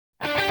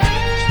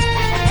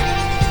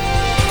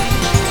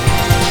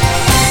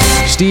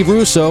Steve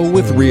Russo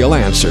with Real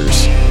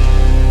Answers.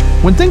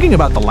 When thinking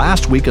about the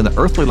last week in the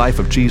earthly life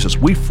of Jesus,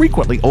 we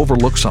frequently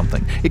overlook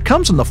something. It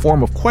comes in the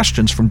form of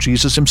questions from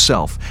Jesus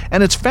himself,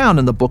 and it's found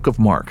in the book of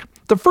Mark.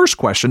 The first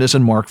question is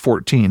in Mark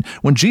 14,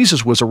 when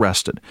Jesus was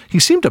arrested. He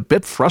seemed a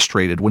bit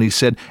frustrated when he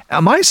said,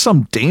 "Am I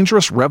some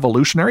dangerous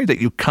revolutionary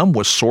that you come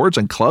with swords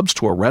and clubs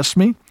to arrest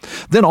me?"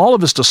 Then all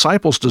of his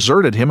disciples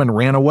deserted him and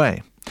ran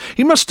away.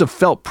 He must have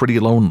felt pretty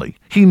lonely.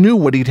 He knew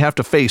what he'd have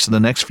to face in the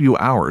next few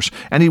hours,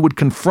 and he would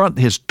confront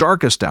his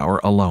darkest hour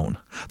alone.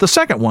 The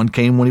second one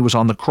came when he was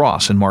on the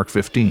cross in Mark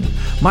 15.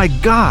 My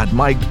God,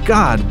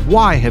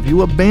 why have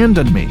you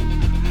abandoned me?"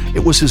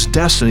 It was his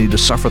destiny to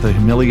suffer the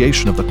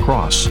humiliation of the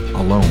cross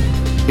alone.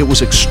 It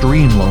was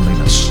extreme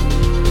loneliness.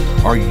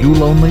 Are you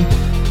lonely?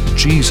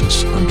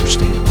 Jesus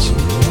understands.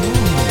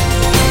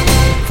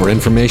 For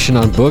information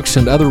on books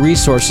and other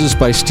resources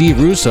by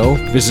Steve Russo,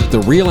 visit the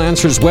Real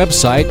Answers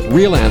website,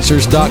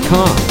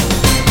 realanswers.com.